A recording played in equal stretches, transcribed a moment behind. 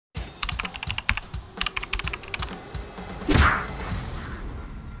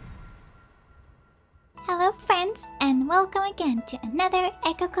friends, and welcome again to another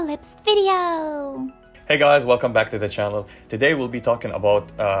Echocalypse video! Hey guys, welcome back to the channel. Today we'll be talking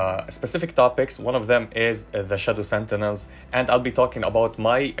about specific topics. One of them is the Shadow Sentinels, and I'll be talking about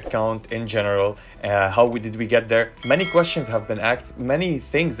my account in general. How did we get there? Many questions have been asked, many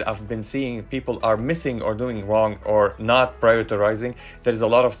things I've been seeing people are missing or doing wrong or not prioritizing. There's a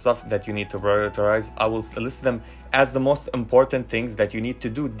lot of stuff that you need to prioritize. I will list them as the most important things that you need to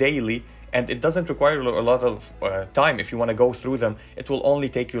do daily. And it doesn't require a lot of time. If you want to go through them, it will only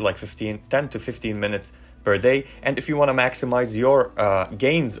take you like 10 to 15 minutes per day. And if you want to maximize your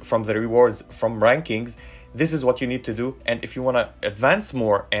gains from the rewards from rankings, this is what you need to do. And if you want to advance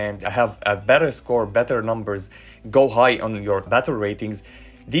more and have a better score, better numbers, go high on your battle ratings,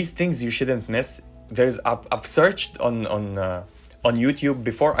 these things you shouldn't miss. I've searched on YouTube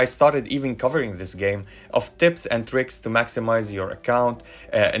before I started even covering this game of tips and tricks to maximize your account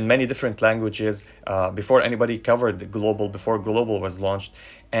in many different languages before anybody covered global, before global was launched,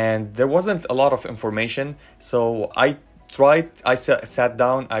 and there wasn't a lot of information. So I sat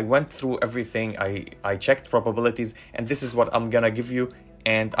down, I went through everything, I checked probabilities, and this is what I'm gonna give you,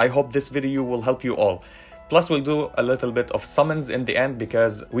 and I hope this video will help you all. Plus, we'll do a little bit of summons in the end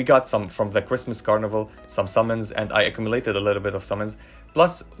because we got some from the Christmas Carnival, some summons, and I accumulated a little bit of summons.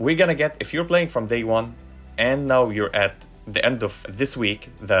 Plus, we're gonna get, if you're playing from day one and now you're at the end of this week,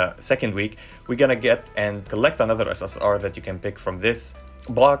 the second week, we're gonna get and collect another SSR that you can pick from this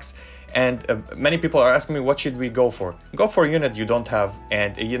box. And many people are asking me, what should we go for? Go for a unit you don't have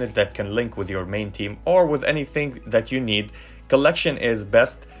and a unit that can link with your main team or with anything that you need. Collection is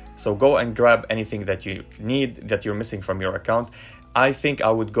best. So go and grab anything that you need, that you're missing from your account. I think I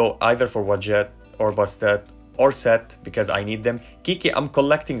would go either for Wadjet or Bastet or Set because I need them. Kiki, I'm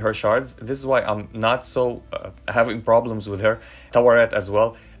collecting her shards. This is why I'm not so having problems with her. Tawaret as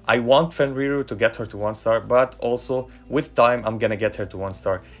well. I want Fenriru to get her to 1 star, but also with time, I'm gonna get her to 1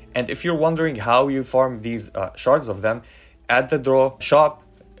 star. And if you're wondering how you farm these shards of them, at the draw shop,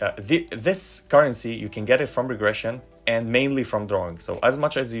 this currency, you can get it from regression and mainly from drawing. So as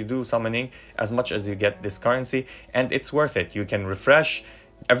much as you do summoning, as much as you get this currency, and it's worth it. You can refresh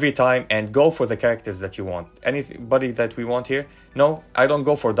every time and go for the characters that you want. Anybody that we want here? No, I don't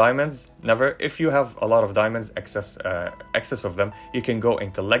go for diamonds, never. If you have a lot of diamonds, excess of them, you can go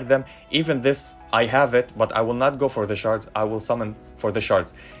and collect them. Even this, I have it, but I will not go for the shards. I will summon for the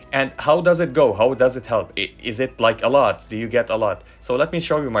shards. And how does it go? How does it help? Is it like a lot? Do you get a lot? So let me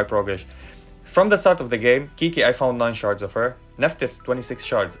show you my progress. From the start of the game, Kiki, I found 9 shards of her. Nephthys, 26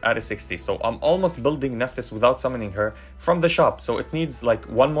 shards out of 60. So I'm almost building Nephthys without summoning her from the shop. So it needs like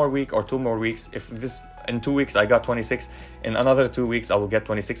 1 more week or 2 more weeks. If this in 2 weeks I got 26, in another 2 weeks I will get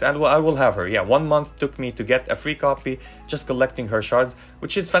 26, and I will have her. Yeah, 1 month took me to get a free copy just collecting her shards,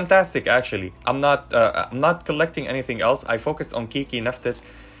 which is fantastic actually. I'm not collecting anything else. I focused on Kiki, Nephthys,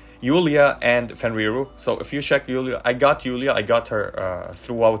 Yulia and Fenriru. So if you check Yulia, I got her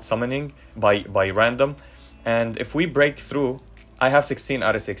throughout summoning by random. And if we break through, I have 16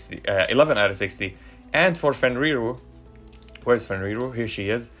 out of 60, 11 out of 60. And for Fenriru, where's Fenriru? Here she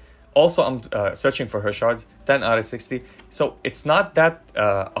is. Also, I'm searching for her shards, 10 out of 60. So it's not that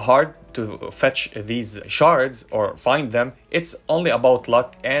hard to fetch these shards or find them. It's only about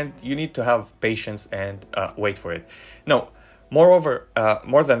luck, and you need to have patience and wait for it. No. Moreover,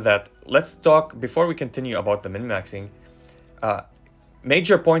 more than that, let's talk, before we continue about the min-maxing,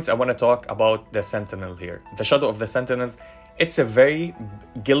 major points I want to talk about the Sentinel here. The Shadow of the Sentinels, it's a very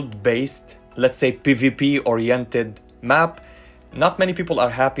guild-based, let's say PvP-oriented map. Not many people are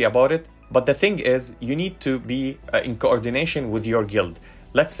happy about it, but the thing is, you need to be in coordination with your guild.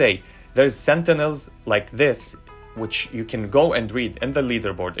 Let's say there's Sentinels like this, which you can go and read in the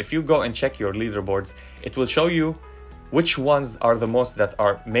leaderboard. If you go and check your leaderboards, it will show you which ones are the most that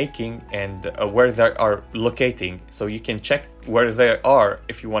are making and where they are locating. So you can check where they are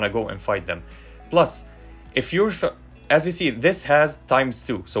if you want to go and fight them. Plus, if you're, as you see, this has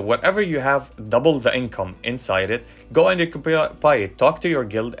 ×2. So whatever you have, double the income inside it. Go and occupy it. Talk to your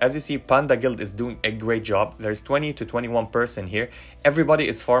guild. As you see, Panda Guild is doing a great job. There's 20 to 21 person here. Everybody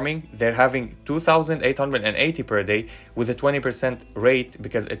is farming. They're having 2,880 per day with a 20% rate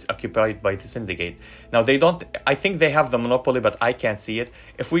because it's occupied by the syndicate. Now they don't, I think they have the monopoly, but I can't see it.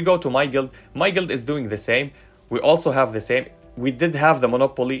 If we go to my guild is doing the same. We also have the same. We did have the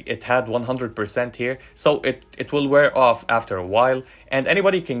monopoly, it had 100% here, so it will wear off after a while, and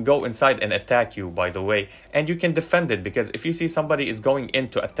anybody can go inside and attack you, by the way, and you can defend it, because if you see somebody is going in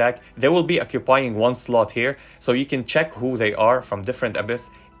to attack, they will be occupying 1 slot here, so you can check who they are from different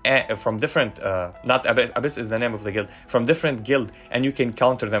abyss from different not Abyss is the name of the guild, from different guild, and you can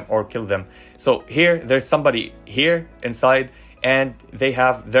counter them or kill them. So here there's somebody here inside and they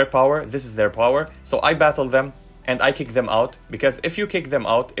have their power. This is their power. So I battle them and I kick them out, because if you kick them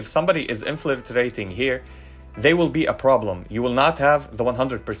out, if somebody is infiltrating here, they will be a problem. You will not have the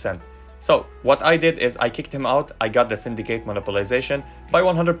 100%. So what I did is I kicked him out. I got the syndicate monopolization by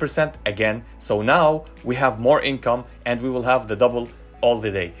 100% again. So now we have more income and we will have the double all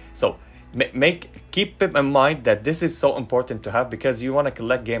the day. So keep in mind that this is so important to have, because you want to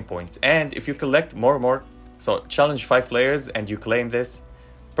collect game points. And if you collect more, so challenge 5 players and you claim this,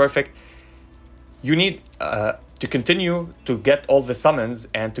 perfect. You need to continue to get all the summons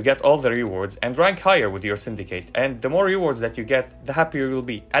and to get all the rewards and rank higher with your syndicate. And the more rewards that you get, the happier you'll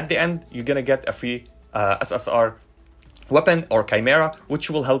be. At the end, you're gonna get a free SSR weapon or chimera, which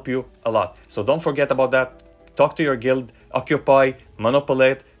will help you a lot. So don't forget about that. Talk to your guild, occupy,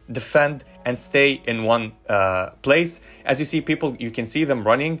 manipulate, defend, and stay in one place. As you see people, you can see them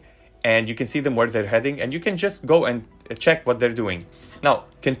running and you can see them where they're heading, and you can just go and check what they're doing. Now,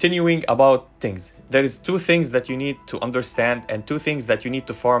 continuing about things, there is 2 things that you need to understand and 2 things that you need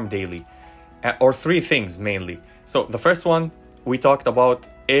to farm daily, or 3 things mainly. So the first one we talked about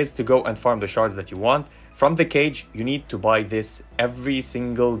is to go and farm the shards that you want. From the cage, you need to buy this every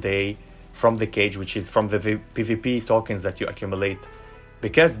single day from the cage, which is from the PvP tokens that you accumulate,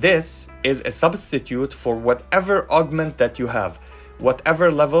 because this is a substitute for whatever augment that you have. Whatever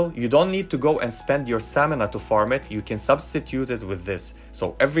level, you don't need to go and spend your stamina to farm it. You can substitute it with this.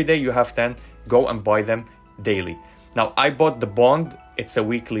 So every day you have 10, go and buy them daily. Now I bought the bond, it's a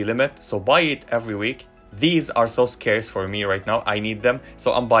weekly limit, so buy it every week. These are so scarce for me right now, I need them,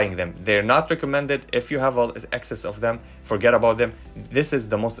 so I'm buying them. They're not recommended. If you have all excess of them, forget about them. This is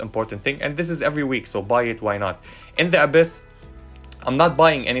the most important thing, and this is every week, so buy it, why not? In the Abyss, I'm not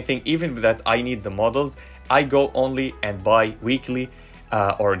buying anything, even that I need the models. I go only and buy weekly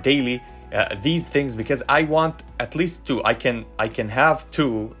or daily these things, because I want at least 2. I can have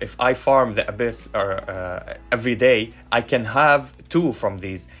 2 if I farm the Abyss or every day. I can have 2 from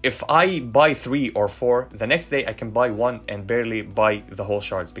these. If I buy 3 or 4, the next day I can buy 1 and barely buy the whole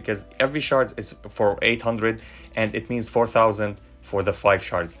shards, because every shards is for 800 and it means 4,000 for the 5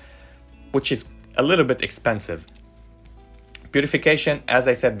 shards, which is a little bit expensive. Purification, as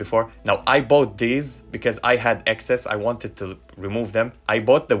I said before. Now I bought these because I had excess. I wanted to remove them. I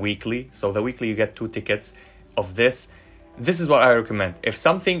bought the weekly. So the weekly you get 2 tickets of this. This is what I recommend. If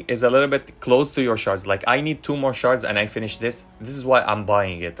something is a little bit close to your shards, like I need 2 more shards and I finish this is why I'm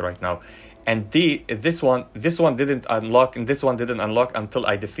buying it right now. And this one didn't unlock, and this one didn't unlock until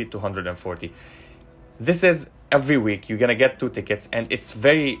I defeat 240. This is every week. You're gonna get 2 tickets, and it's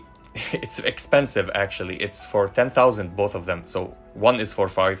it's expensive actually. It's for 10,000 both of them, so one is for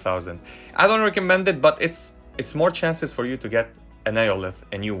 5,000. I don't recommend it, but it's more chances for you to get a Neolith,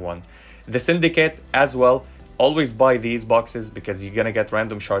 a new one. The syndicate as well, always buy these boxes because you're gonna get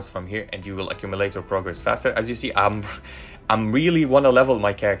random shards from here and you will accumulate your progress faster. As you see, I'm really want to level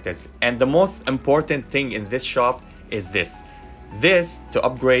my characters, and the most important thing in this shop is this to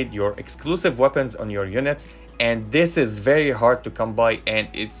upgrade your exclusive weapons on your units. And this is very hard to come by, and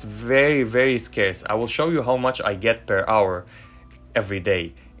it's very scarce. I will show you how much I get per hour every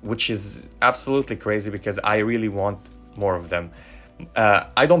day, which is absolutely crazy because I really want more of them.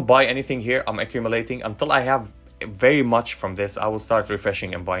 I don't buy anything here. I'm accumulating until I have very much from this. I will start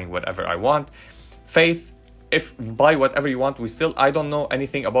refreshing and buying whatever I want. Faith, if buy whatever you want. I don't know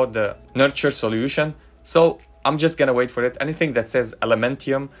anything about the nurture solution, so I'm just gonna wait for it. Anything that says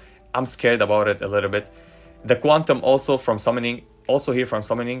elementium, I'm scared about it a little bit. The quantum also from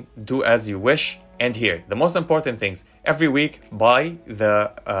summoning, do as you wish. And here, the most important things, every week buy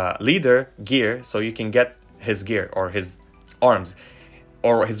the leader gear so you can get his gear or his arms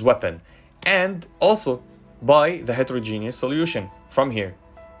or his weapon. And also buy the heterogeneous solution from here.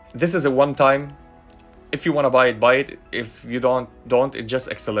 This is a one-time. If you want to buy it. If you don't, it just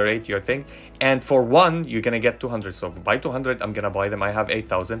accelerate your thing. And for 1, you're going to get 200. So buy 200, I'm going to buy them. I have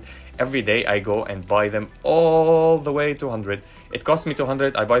 8,000. Every day I go and buy them all the way to 100. It costs me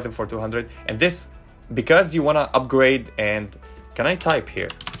 200. I buy them for 200. And this, because you want to upgrade, and can I type here?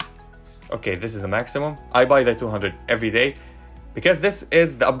 Okay, this is the maximum. I buy the 200 every day, because this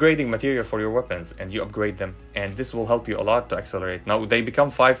is the upgrading material for your weapons, and you upgrade them, and this will help you a lot to accelerate. Now they become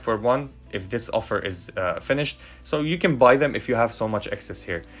 5 for 1 if this offer is finished, so you can buy them if you have so much excess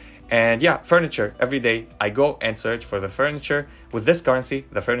here. And yeah, furniture, every day I go and search for the furniture with this currency,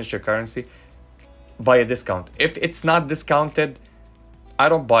 the furniture currency, by a discount. If it's not discounted, I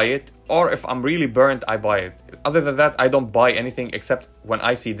don't buy it, or if I'm really burned, I buy it. Other than that, I don't buy anything except when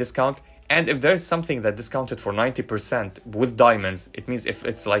I see discount. And if there's something that discounted for 90% with diamonds, it means if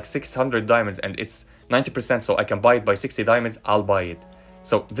it's like 600 diamonds and it's 90%, so I can buy it by 60 diamonds, I'll buy it.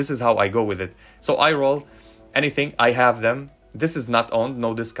 So this is how I go with it. So I roll anything, I have them. This is not owned,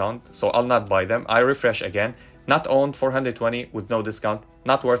 no discount, so I'll not buy them. I refresh again. Not owned, 420 with no discount.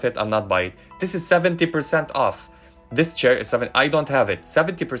 Not worth it, I'll not buy it. This is 70% off. This chair is 7. I don't have it.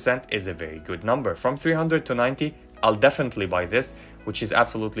 70% is a very good number. From 300 to 90, I'll definitely buy this, which is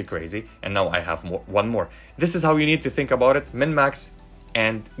absolutely crazy. And now I have one more. This is how you need to think about it. Min-max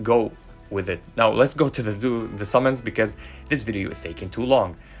and go with it. Now let's go to the summons, because this video is taking too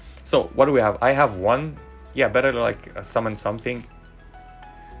long. So what do we have? I have one. Yeah, better like summon something.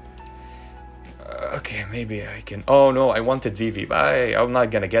 Okay, maybe I can. Oh no, I wanted Vivi, but I'm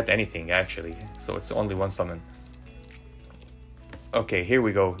not gonna get anything actually. So it's only one summon. Okay, here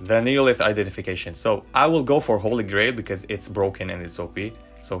we go. The Neolith identification. So I will go for Holy Grail because it's broken and it's OP.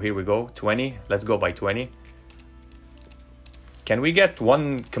 So here we go. 20. Let's go by 20. Can we get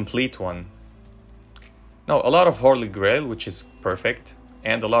one complete one? No, a lot of Holy Grail, which is perfect.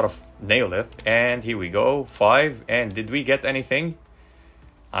 And a lot of Neolith. And here we go. 5. And did we get anything?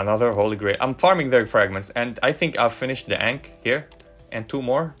 Another Holy Grail. I'm farming their fragments. And I think I've finished the Ankh here. And 2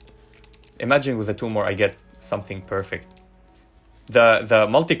 more. Imagine with the 2 more I get something perfect. The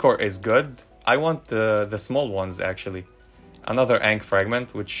multi-core is good. I want the small ones actually. Another Ankh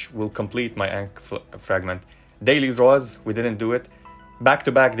fragment, which will complete my Ankh fragment. Daily draws, we didn't do it.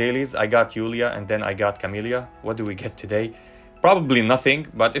 Back-to-back dailies, I got Yulia and then I got Camellia. What do we get today? Probably nothing,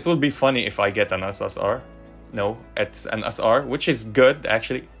 but it will be funny if I get an SSR. No, it's an SR, which is good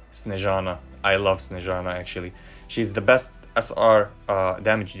actually. Snezhana. I love Snezhana actually. She's the best SR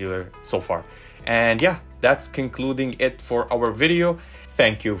damage dealer so far. And yeah, that's concluding it for our video.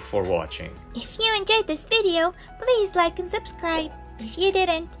 Thank you for watching. If you enjoyed this video, please like and subscribe. If you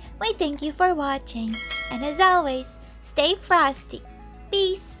didn't, we thank you for watching. And as always, stay frosty.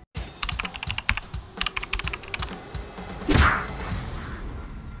 Peace.